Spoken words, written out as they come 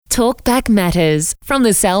Talkback Matters from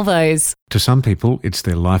the Salvos. To some people, it's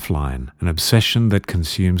their lifeline, an obsession that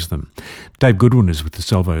consumes them. Dave Goodwin is with the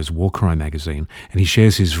Salvos War Cry magazine, and he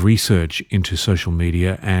shares his research into social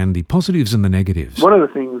media and the positives and the negatives. One of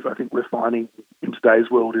the things I think we're finding in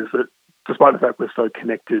today's world is that despite the fact we're so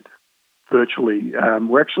connected virtually,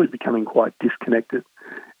 we're actually becoming quite disconnected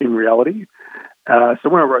in reality. So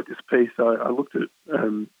when I wrote this piece, I looked at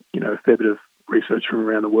a fair bit of research from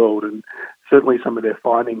around the world, and certainly some of their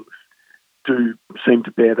findings do seem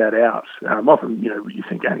to bear that out. Often, you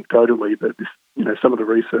think anecdotally, but this, some of the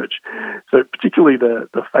research. So particularly the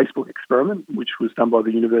Facebook experiment, which was done by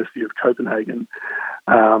the University of Copenhagen,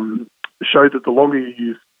 showed that the longer you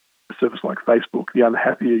use a service like Facebook, the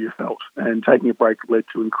unhappier you felt, and taking a break led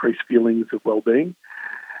to increased feelings of well-being.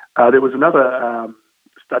 There was another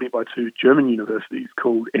study by two German universities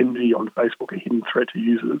called Envy on Facebook, a Hidden Threat to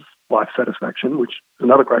Users' Life Satisfaction, which is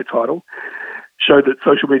another great title, showed that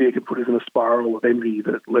social media could put us in a spiral of envy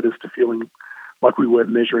that led us to feeling like we weren't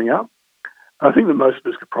measuring up. I think that most of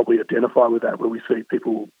us could probably identify with that, where we see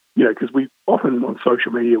people, because we often on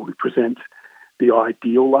social media we present the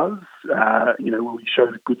ideal lives, where we show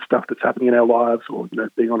the good stuff that's happening in our lives, or,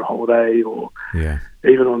 being on holiday, or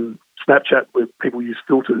even on Snapchat where people use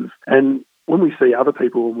filters. And when we see other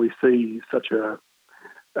people and we see such a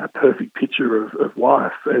perfect picture of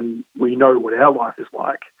life, and we know what our life is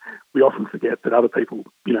like, we often forget that other people,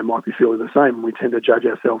 might be feeling the same, and we tend to judge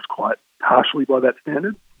ourselves quite harshly by that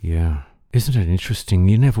standard. Yeah. Isn't it interesting?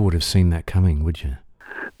 You never would have seen that coming, would you?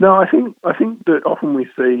 No, I think that often we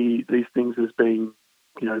see these things as being,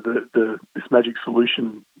 this magic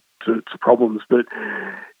solution to problems, but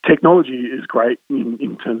technology is great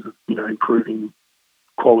in terms of, improving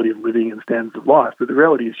quality of living and standards of life, but the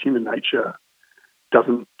reality is human nature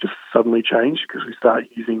doesn't just suddenly change because we start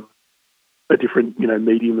using a different,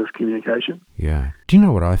 medium of communication. Yeah. Do you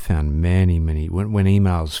know what I found many, when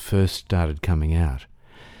emails first started coming out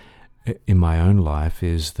in my own life,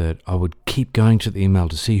 is that I would keep going to the email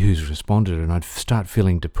to see who's responded, and I'd start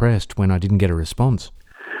feeling depressed when I didn't get a response.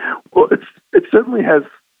 Well, it certainly has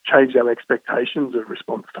changed our expectations of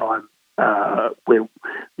response time, where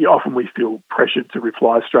often we feel pressured to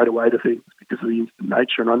reply straight away to things because of the instant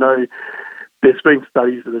nature. And I know there's been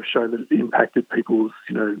studies that have shown that it impacted people's,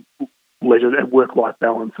 leisure and work-life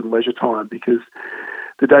balance and leisure time, because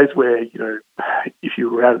the days where, if you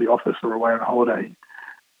were out of the office or away on holiday,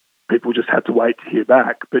 people just had to wait to hear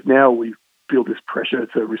back. But now we feel this pressure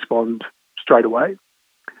to respond straight away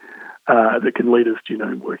that can lead us to,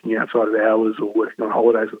 working outside of hours or working on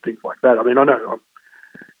holidays and things like that. I mean, I know I'm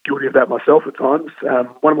guilty of that myself at times.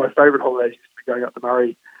 One of my favourite holidays used to be going up the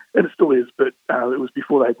Murray, and it still is, but it was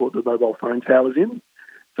before they brought the mobile phone towers in.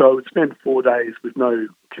 So I would spend 4 days with no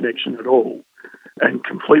connection at all and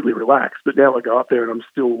completely relaxed. But now I go up there and I'm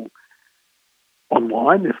still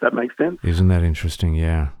online, if that makes sense. Isn't that interesting?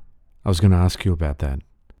 Yeah. I was going to ask you about that.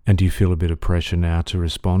 And do you feel a bit of pressure now to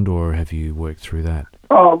respond, or have you worked through that?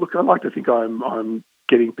 Oh, look, I like to think I'm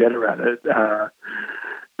getting better at it.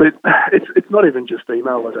 But it's not even just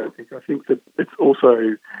email, I don't think. I think that it's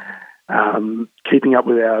also keeping up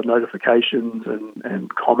with our notifications and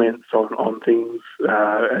comments on things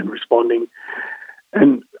and responding.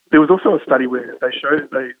 And there was also a study where they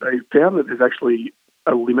found that there's actually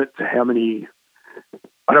a limit to how many,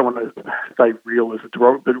 I don't want to say real as a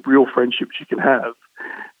derogatory, but real friendships you can have.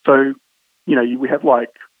 So, we have like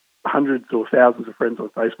hundreds or thousands of friends on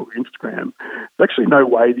Facebook or Instagram. There's actually no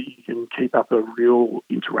way that you can keep up a real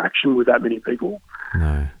interaction with that many people.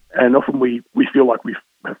 No. And often we feel like we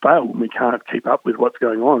have failed when we can't keep up with what's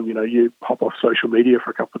going on. You hop off social media for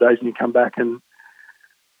a couple of days and you come back and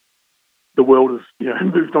the world has,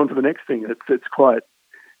 moved on to the next thing.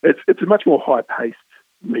 It's a much more high-paced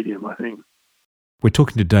medium, I think. We're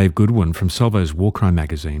talking to Dave Goodwin from Salvos War Cry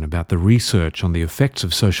magazine about the research on the effects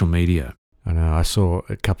of social media. I know I saw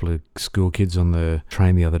a couple of school kids on the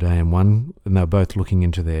train the other day, and they were both looking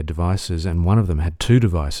into their devices, and one of them had 2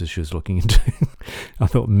 devices she was looking into. I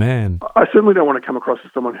thought, man. I certainly don't want to come across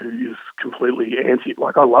as someone who is completely anti.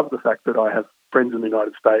 Like, I love the fact that I have friends in the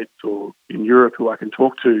United States or in Europe who I can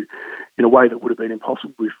talk to in a way that would have been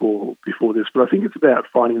impossible before this. But I think it's about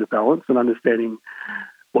finding the balance and understanding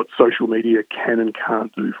what social media can and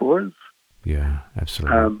can't do for us. Yeah,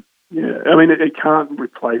 absolutely. I mean, it can't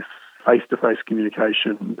replace face-to-face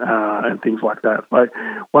communication and things like that. Like,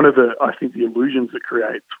 one of the illusions it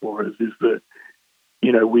creates for us is that,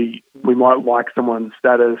 we might like someone's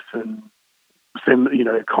status and send,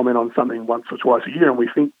 comment on something once or twice a year, and we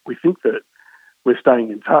think that we're staying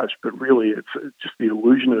in touch, but really it's just the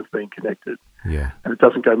illusion of being connected. Yeah. And it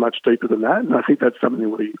doesn't go much deeper than that. And I think that's something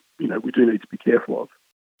that we do need to be careful of.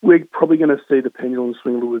 we're probably going to see the pendulum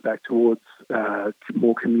swing a little bit back towards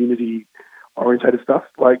more community-orientated stuff.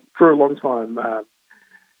 Like, for a long time,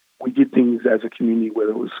 we did things as a community,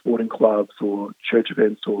 whether it was sporting clubs or church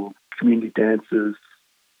events or community dances,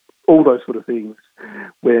 all those sort of things,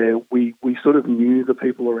 where we sort of knew the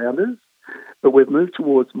people around us, but we've moved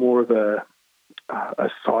towards more of a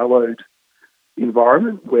siloed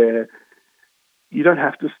environment where you don't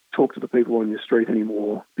have to talk to the people on your street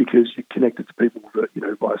anymore because you're connected to people that,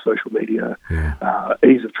 via social media,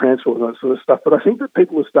 ease of transport and that sort of stuff. But I think that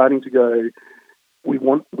people are starting to go, we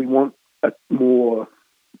want a more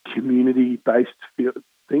community-based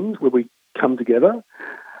things where we come together.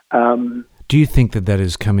 Do you think that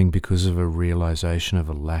is coming because of a realisation of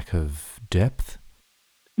a lack of depth?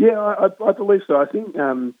 Yeah, I believe so. I think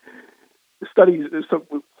studies,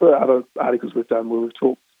 for other articles we've done where we've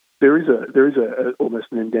talked, there is almost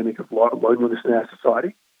an endemic of loneliness in our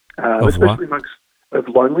society, especially of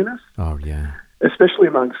loneliness. Oh, yeah. Especially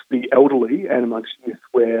amongst the elderly and amongst youth,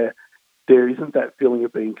 where there isn't that feeling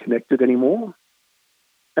of being connected anymore.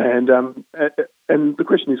 And the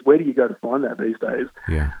question is, where do you go to find that these days?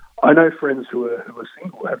 Yeah. I know friends who are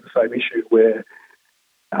single have the same issue where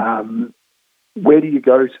where do you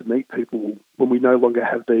go to meet people when we no longer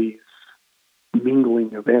have these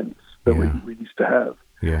mingling events that we used to have?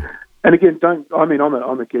 Yeah. And again, I'm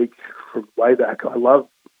a geek from way back. I love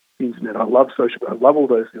the internet. I love social. I love all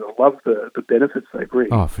those things. I love the benefits they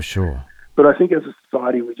bring. Oh, for sure. But I think as a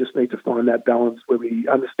society, we just need to find that balance where we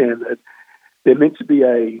understand that they're meant to be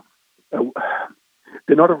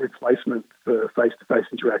they're not a replacement for face-to-face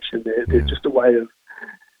interaction. They're just a way of,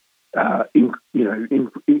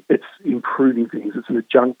 it's improving things. It's an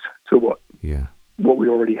adjunct to what we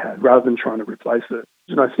already had, rather than trying to replace it.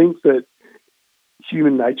 And I think that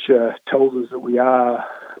human nature tells us that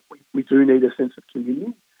we do need a sense of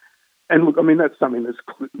community. And look, I mean, that's something that's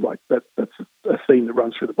a theme that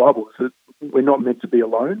runs through the Bible, is that we're not meant to be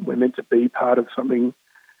alone. We're meant to be part of something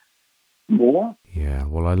more. Yeah,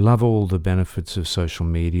 well, I love all the benefits of social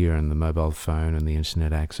media and the mobile phone and the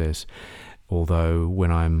internet access. Although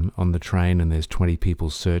when I'm on the train and there's 20 people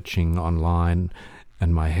searching online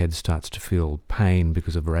and my head starts to feel pain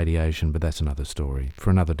because of radiation, but that's another story for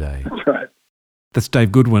another day. That's right. That's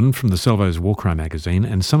Dave Goodwin from the Salvo's War Crime magazine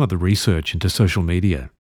and some of the research into social media.